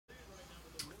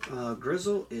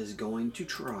Grizzle is going to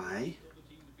try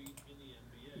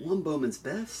one Bowman's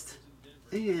Best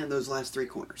and those last three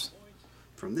corners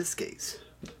from this case.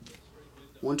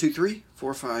 1, 2, 3,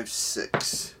 4, 5,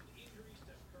 6.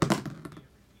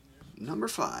 Number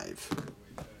 5.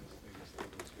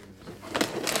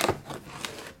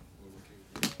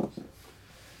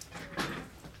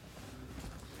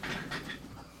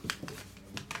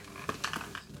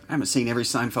 I haven't seen every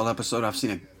Seinfeld episode. I've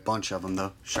seen a bunch of them,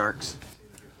 though. Sharks.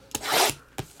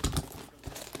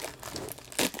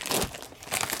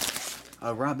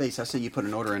 Rob Bass, I said you put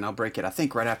an order in. I'll break it, I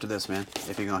think, right after this, man.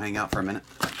 If you're going to hang out for a minute.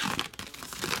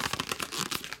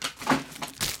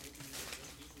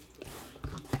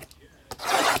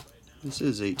 This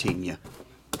is 18, yeah.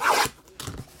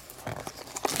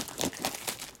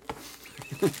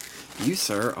 You,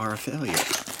 sir, are a failure.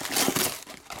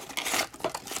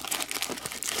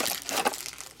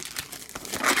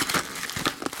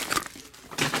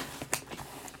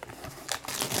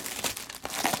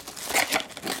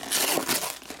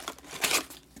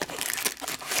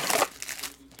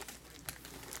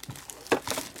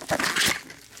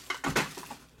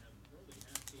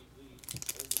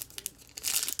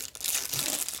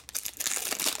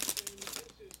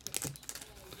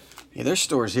 Yeah, there's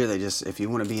stores here, they just, if you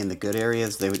want to be in the good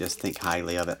areas, they would just think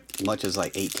highly of it. Much as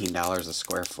like $18 a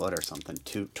square foot or something,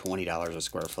 $20 a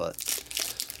square foot.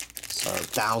 So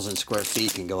 1,000 square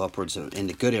feet can go upwards of, in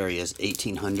the good areas,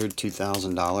 $1,800,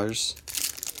 $2,000.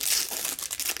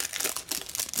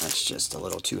 That's just a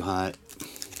little too high.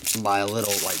 By a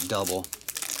little, like double.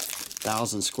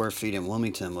 1,000 square feet in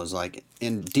Wilmington was like,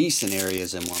 in decent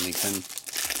areas in Wilmington,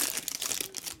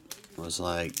 was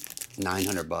like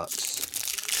 $900.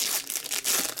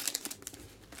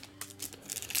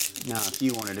 Now, if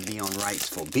you wanted to be on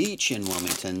Wrightsville Beach in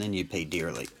Wilmington, then you'd pay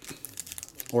dearly.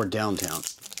 Or downtown.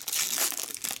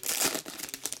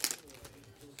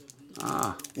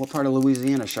 Ah, what part of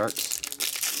Louisiana, Sharks?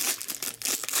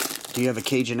 Do you have a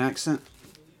Cajun accent?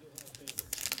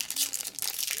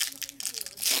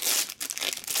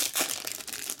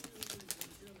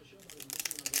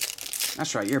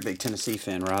 That's right, you're a big Tennessee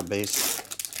fan, Rob Bass.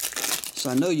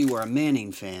 So I know you were a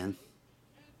Manning fan.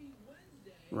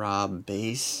 Rob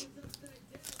Bass.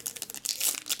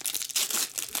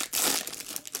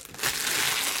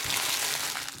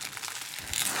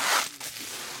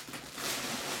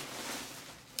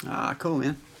 Ah, cool,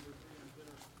 man.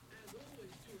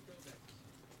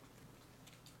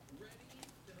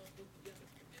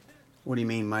 What do you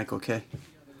mean, Michael K?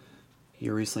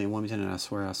 You were recently in Wilmington, and I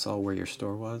swear I saw where your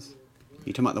store was.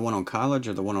 You talking about the one on College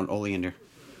or the one on Oleander?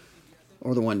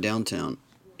 Or the one downtown?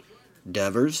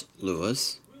 Devers,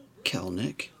 Lewis,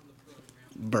 Kelnick,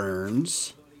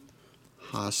 Burns,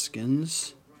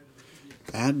 Hoskins,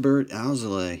 Adbert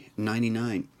Alzale,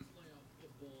 99.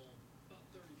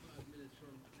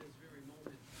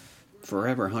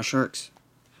 Forever, huh, Sharks?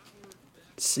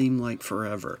 Seemed like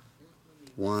forever.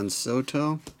 Juan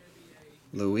Soto,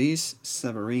 Luis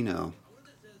Severino.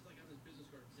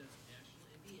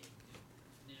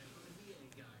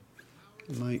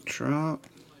 Mike Trout,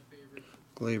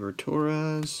 Gleyber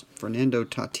Torres, Fernando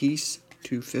Tatis,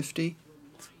 250.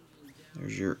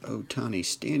 There's your Ohtani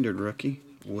standard rookie.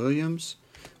 Williams,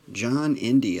 John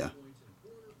India.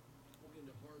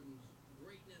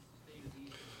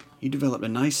 You developed a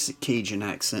nice Cajun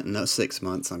accent in those 6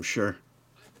 months, I'm sure.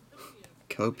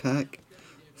 Kopech,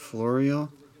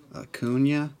 Florio,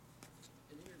 Acuna,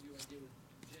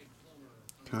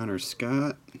 Connor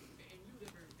Scott,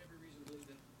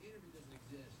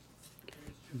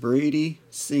 Brady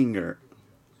Singer.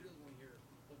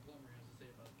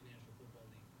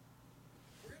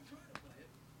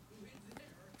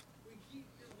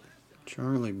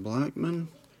 Charlie Blackmon,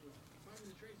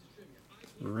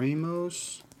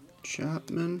 Ramos,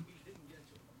 Chapman,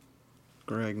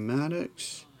 Greg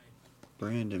Maddux,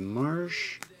 Brandon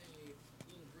Marsh,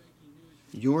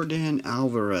 Yordan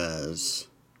Alvarez.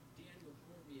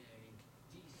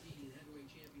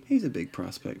 He's a big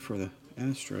prospect for the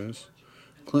Astros.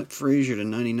 Clint Frazier to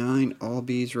 99,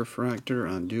 All-Bees refractor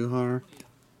on Duhar.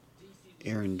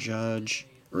 Aaron Judge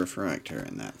refractor,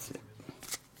 and that's it.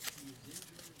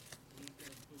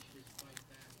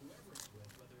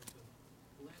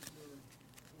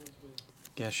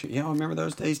 Guess yeah, remember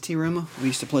those days, T. Rima? We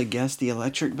used to play Guess the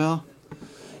Electric Bell.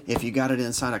 If you got it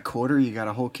inside a quarter, you got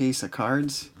a whole case of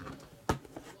cards.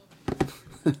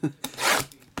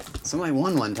 Somebody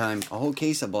won one time a whole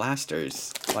case of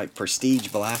blasters, like prestige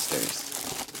blasters.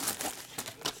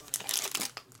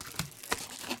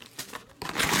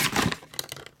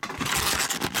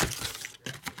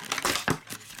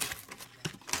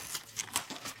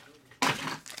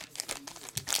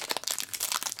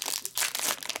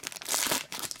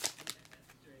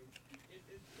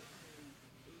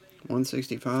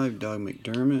 165, Doug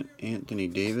McDermott, Anthony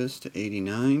Davis to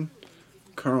 89.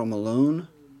 Karl Malone,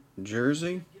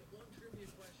 jersey.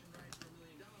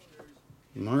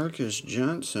 Marcus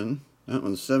Johnson, that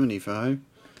one's 75.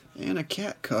 And a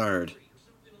cat card,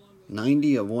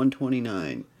 90 of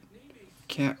 129.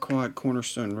 Cat Quad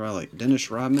Cornerstone relic. Dennis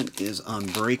Rodman is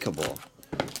unbreakable.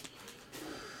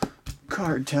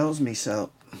 Card tells me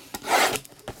so.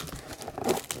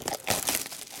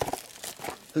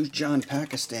 Who's John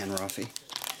Pakistan, Ruffy?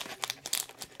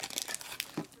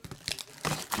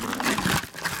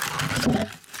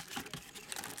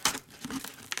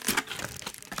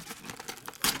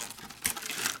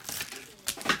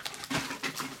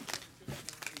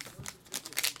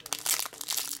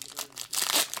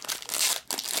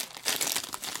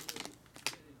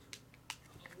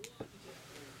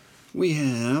 We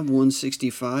have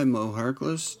 165 Mo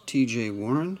Harkless, TJ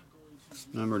Warren,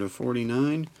 number to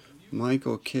 49.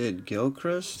 Michael Kidd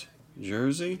Gilchrist,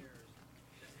 jersey.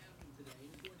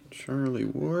 Charlie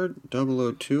Ward,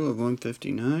 002 of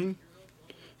 159.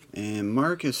 And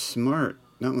Marcus Smart,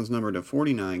 that one's numbered to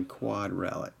 49, quad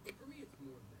relic.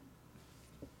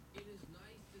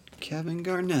 Kevin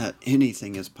Garnett,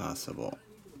 anything is possible.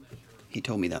 He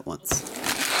told me that once.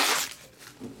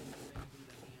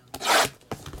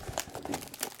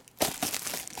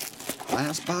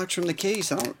 Last box from the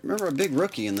case. I don't remember a big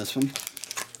rookie in this one.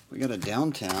 We got a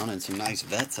downtown and some nice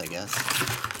vets, I guess.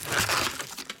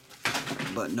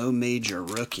 But no major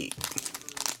rookie.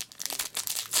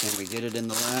 Can we get it in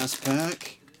the last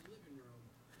pack?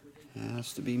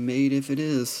 Has to be made if it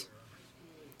is.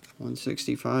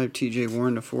 165, TJ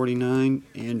Warren to 49.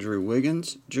 Andrew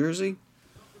Wiggins, jersey.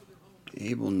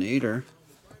 Abel Nader.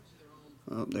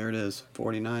 Oh, there it is.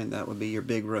 49. That would be your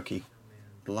big rookie.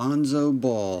 Lonzo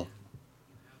Ball.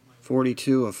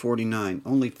 42 of 49.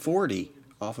 Only 40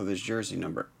 off of his jersey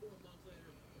number.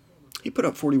 He put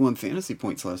up 41 fantasy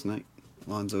points last night.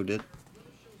 Lonzo did.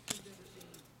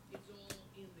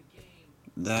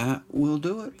 That will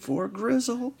do it for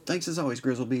Grizzle. Thanks as always,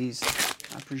 GrizzleBee's.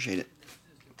 I appreciate it.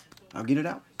 I'll get it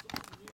out.